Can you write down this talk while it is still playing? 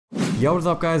Yo, what's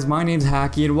up guys, my name's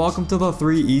Hakiii and welcome to the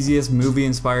 3 easiest movie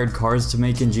inspired cars to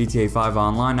make in GTA 5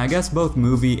 Online. I guess both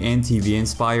movie and TV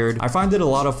inspired. I find it a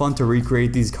lot of fun to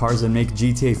recreate these cars and make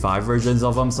GTA 5 versions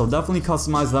of them, so definitely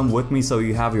customize them with me so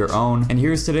you have your own. And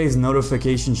here's today's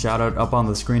notification shoutout up on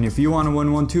the screen. If you want to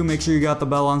win one too, make sure you got the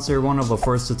bell on so you're one of the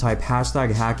first to type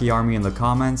hashtag HakiiArmy in the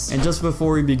comments. And just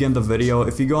before we begin the video,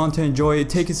 if you go on to enjoy it,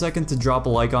 take a second to drop a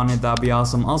like on it, that'd be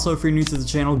awesome. Also, if you're new to the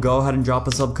channel, go ahead and drop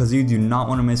a sub because you do not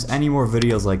want to miss any more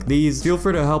videos like these. Feel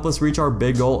free to help us reach our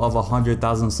big goal of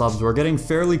 100,000 subs. We're getting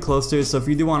fairly close to it, so if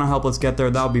you do want to help us get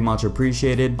there, that would be much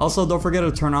appreciated. Also, don't forget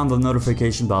to turn on the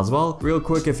notification bell as well. Real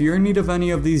quick, if you're in need of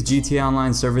any of these GTA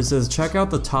Online services, check out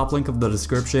the top link of the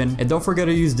description, and don't forget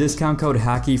to use discount code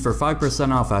Hakiii for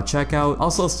 5% off at checkout.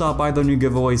 Also, stop by the new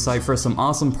giveaway site for some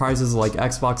awesome prizes like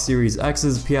Xbox Series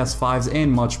X's, PS5s, and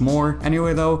much more.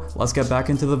 Anyway though, let's get back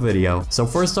into the video. So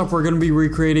first up, we're going to be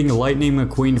recreating Lightning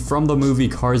McQueen from the movie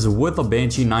Cars with a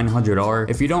Banshee 900R.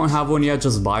 If you don't have one yet,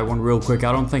 just buy one real quick.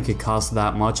 I don't think it costs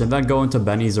that much, and then go into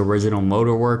Benny's original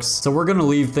motorworks. So we're gonna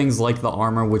leave things like the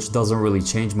armor, which doesn't really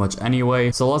change much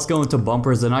anyway. So let's go into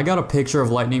bumpers, and I got a picture of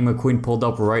Lightning McQueen pulled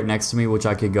up right next to me, which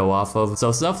I could go off of. So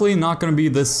it's definitely not gonna be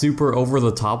this super over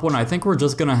the top one. I think we're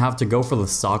just gonna have to go for the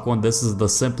stock one. This is the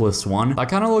simplest one. That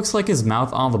kind of looks like his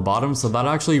mouth on the bottom, so that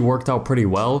actually worked out pretty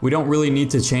well. We don't really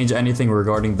need to change anything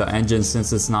regarding the engine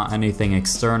since it's not anything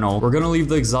external. We're gonna leave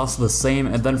the exhaust the same,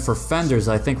 and then for fenders,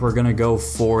 I think we're gonna go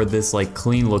for this like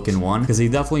clean looking one because he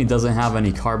definitely doesn't have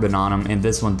any carbon on him, and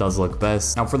this one does look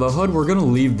best. Now for the hood, we're gonna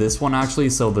leave this one actually,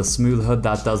 so the smooth hood,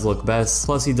 that does look best.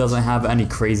 Plus he doesn't have any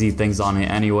crazy things on it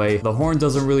anyway. The horn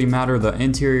doesn't really matter, the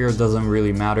interior doesn't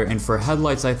really matter, and for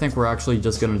headlights, I think we're actually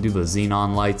just gonna do the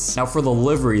xenon lights. Now for the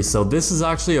livery, so this is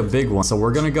actually a big one, so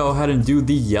we're gonna go ahead and do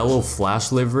the yellow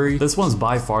flash livery. This one's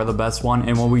by far the best one,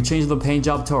 and when we change the paint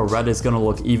job to a red, it's gonna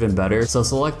look even better. So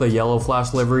select the yellow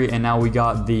flash livery, and now we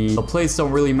got the plates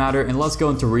don't really matter, and let's go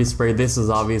into respray. This is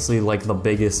obviously like the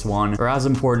biggest one, or as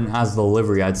important as the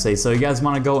livery, I'd say. So you guys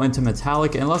want to go into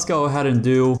metallic, and let's go ahead and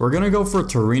we're gonna go for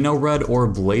Torino red or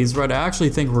blaze red. I actually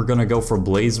think we're gonna go for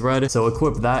blaze red, so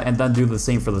equip that and then do the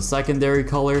same for the secondary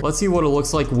color. Let's see what it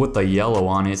looks like with the yellow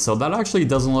on it. So that actually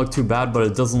doesn't look too bad, but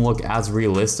it doesn't look as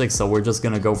realistic, so we're just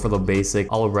gonna go for the basic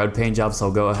olive red paint job.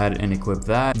 So go ahead and equip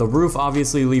that. The roof,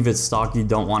 obviously leave it stock, you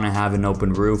don't want to have an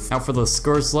open roof. Now for the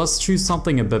skirts, let's choose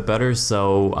something a bit better.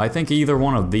 So I think either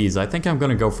one of these. I think I'm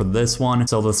gonna go for this one.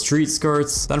 So the street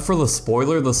skirts. Then for the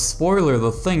spoiler,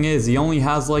 the thing is he only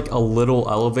has like a little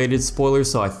elevated spoiler,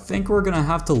 so I think we're gonna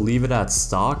have to leave it at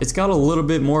stock. It's got a little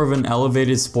bit more of an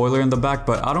elevated spoiler in the back,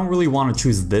 but I don't really want to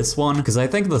choose this one because I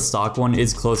think the stock one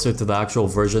is closer to the actual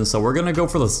version, so we're gonna go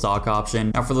for the stock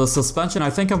option. Now for the suspension, I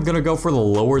think I'm gonna go for the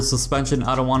lowered suspension.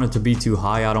 I don't want it to be too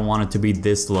high, I don't want it to be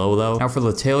this low though. Now for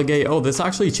the tailgate, oh, this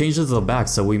actually changes the back,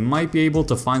 so we might be able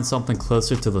to find something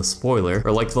closer to the spoiler,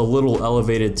 or like the little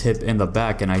elevated tip in the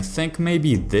back, and I think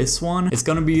maybe this one. It's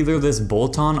gonna be either this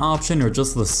bolt-on option or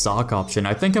just the stock option.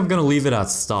 I think I'm gonna leave it at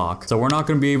stock, so we're not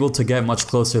gonna be able to get much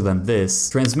closer than this.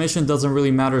 Transmission doesn't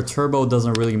really matter, turbo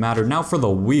doesn't really matter. Now for the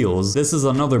wheels, this is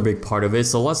another big part of it,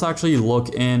 so let's actually look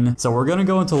in. So we're gonna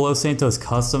go into Los Santos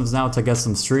Customs now to get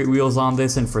some street wheels on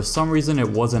this, and for some reason it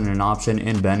wasn't an option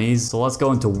in Benny's, so let's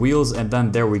go into wheels, and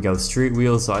then there we go, street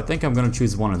wheels. So I think I'm gonna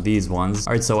choose one of these ones.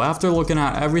 All right, so after looking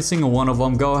at every single one of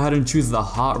them, go ahead and choose the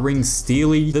Hot Ring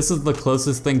Steely. This is the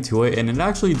closest thing to it, and it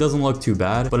actually doesn't look too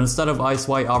bad, but instead of ice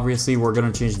white, obviously we're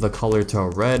gonna change the color to a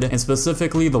red, and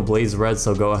specifically the blaze red,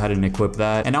 so go ahead and equip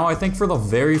that. And now I think for the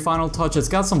very final touch, it's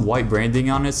got some white branding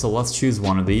on it, so let's choose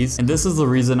one of these. And this is the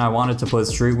reason I wanted to put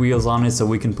street wheels on it, so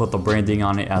we can put the branding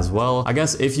on it as well. I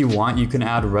guess if you want, you can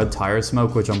add red tire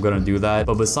smoke, which I'm gonna do that,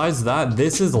 but besides that,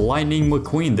 this is Lightning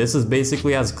McQueen. This is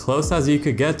basically as close as you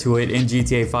could get to it in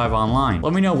GTA 5 Online.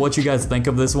 Let me know what you guys think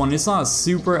of this one. It's not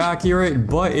super accurate,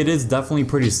 but it is definitely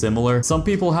pretty similar. Some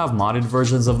people have modded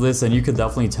versions of this, and you could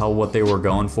definitely tell what they were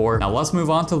going for. Now let's move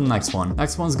on to the next one.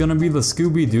 Next one's gonna be the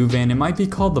Scooby-Doo van. It might be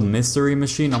called the Mystery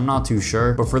Machine, I'm not too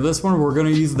sure, but for this one, we're gonna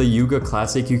use the Yuga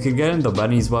Classic. You can get into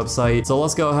Benny's website, so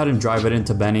let's go ahead and drive it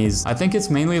into Benny's. I think it's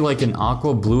mainly like an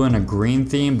aqua, blue, and a green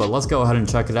theme, but let's go ahead and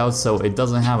check it out. So it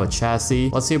doesn't have a chassis.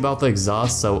 Let's see about the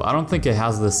exhaust. So I don't think it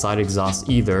has this side exhaust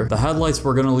either. The headlights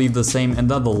we're gonna leave the same, and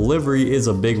then the livery is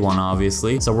a big one,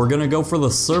 obviously. So we're gonna go for the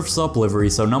Surf's Up livery.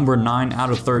 So number 9 out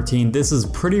of 13. This is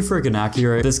pretty freaking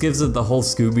accurate. This gives it the whole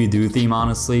Scooby-Doo theme,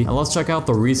 honestly. And let's check out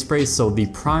the respray. So the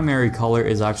primary color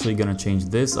is actually gonna change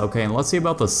this. Okay, and let's see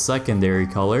about the secondary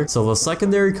color. So the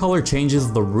secondary color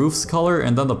changes the roof's color,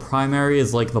 and then the primary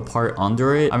is like the part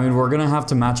under it. I mean, we're gonna have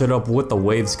to match it up with the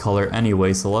waves color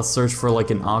anyway, so let's search for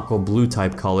like an aqua blue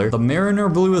type color. The Mariner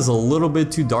blue is a little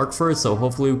bit too dark for it, so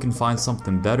hopefully we can find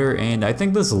something better. And I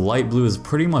think this light blue is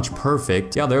pretty much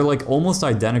perfect. Yeah, they're like almost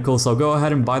identical, so go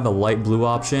ahead and buy the light blue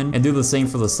option and do the same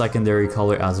for the secondary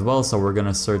color as well. So we're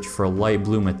gonna search for light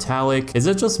blue metallic. Is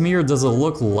it just me, or does it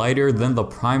look lighter than the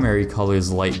primary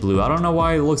color's light blue? I don't know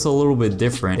why it looks a little bit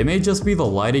different. It may just be the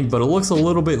lighting, but it looks a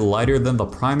little bit lighter than the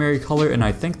primary color, and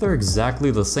I think they're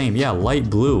exactly the same. Yeah, light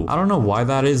blue. I don't know why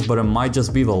that is, but it might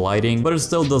just be the lighting, but it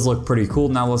still does look pretty cool.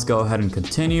 Now let's go ahead and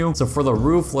continue. So for the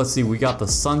roof, let's see, we got the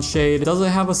sunshade. Does it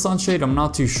have a sunshade? I'm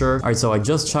not too sure. All right, so I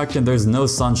just checked and there's no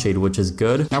sunshade, which is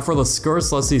good. Now for the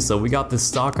skirts, let's see. So we got this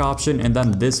stock option and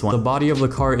then this one. The body of the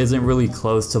car isn't really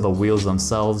close to the wheels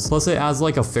themselves. Plus it has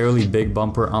like a fairly big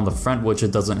bumper on the front, which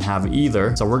it doesn't have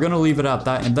either. So we're gonna leave it at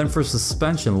that. And then for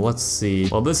suspension, let's see.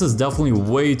 Well, this is definitely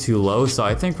way too low, so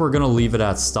I think we're gonna leave it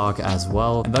at stock as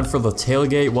well. And then for the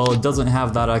tailgate, well, it doesn't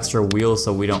have that extra wheel,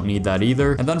 so we don't need that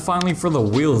either. And then finally for the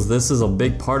wheels, this is a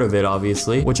big part of it,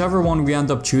 obviously. Whichever one we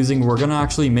end up choosing, we're gonna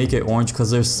actually make it orange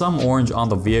because there's some orange on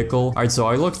the vehicle. All right, so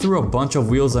I looked through a bunch of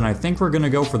wheels and I think we're gonna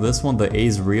go for this one, the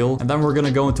A's Real. And then we're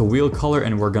gonna go into wheel color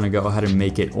and we're gonna go ahead and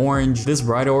make it orange. This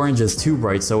bright orange is too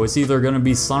bright, so it's either gonna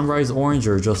be sunrise orange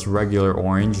or just regular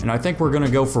orange. And I think we're gonna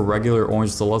go for regular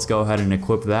orange, so let's go ahead and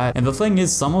equip that. And the thing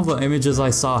is, some of the images I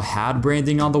saw had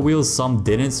branding on the wheels, some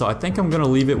didn't, so I think I'm gonna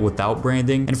leave it without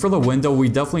branding. And for the window, we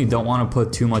definitely don't want to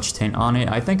put too much tint on it.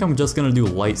 I think I'm just gonna do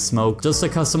light smoke just to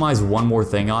customize one more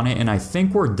thing on it, and I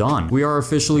think we're done. We are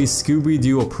officially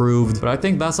Scooby-Doo approved, but I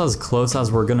think that's as close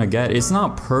as we're gonna get. It's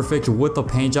not perfect with the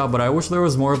paint job, but I wish there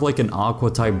was more of like an aqua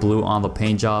type blue on the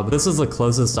paint job. This is the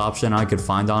closest option I could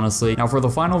find, honestly. Now for the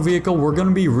final vehicle, we're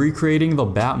gonna be recreating the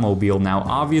Batmobile. Now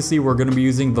obviously we're gonna be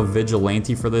using the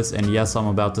Vigilante for this, and yes, I'm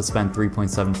about to spend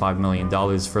 $3.75 million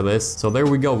for this. So there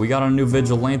we go, we got a new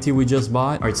Vigilante we just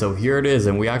bought. All right, so here it is,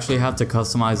 and we actually have to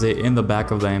customize it in the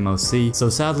back of the MOC. So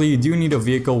sadly, you do need a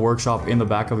vehicle workshop in the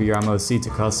back of your MOC to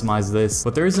customize this,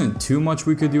 but there isn't too much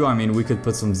we could do. I mean, we could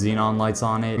put some xenon lights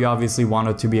on it. We obviously want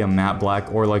it to be a matte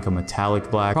black or like a metallic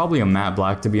black, probably a matte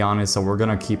black to be honest, so we're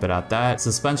gonna keep it at that.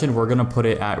 Suspension, we're gonna put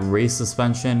it at race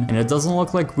suspension, and it doesn't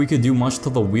look like we could do much to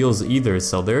the wheels either,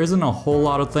 so there isn't a whole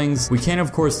lot of things. We can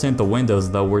of course tint the windows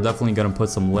though. We're definitely gonna put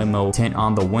some limo tint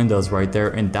on the windows right there,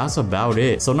 and that's about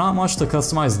it. So not much to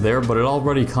customize there, but it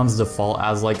already comes default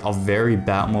as like a very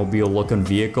Batmobile looking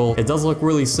vehicle. It does look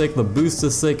really sick. The boost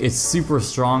is sick. It's super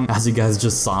strong, as you guys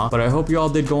just saw. But I hope you all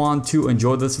did go on to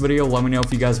enjoy this video. Let me know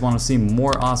if you guys want to see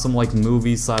more awesome like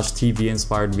movie / TV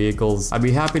inspired vehicles. I'd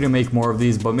be happy to make more of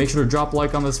these, but make sure to drop a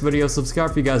like on this video,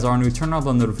 subscribe if you guys are new, turn on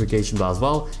the notification bell as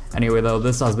well. Anyway though,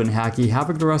 this has been Hakiii. Have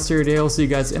a good rest of your day. I'll see you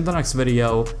guys in the next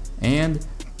video, and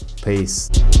peace.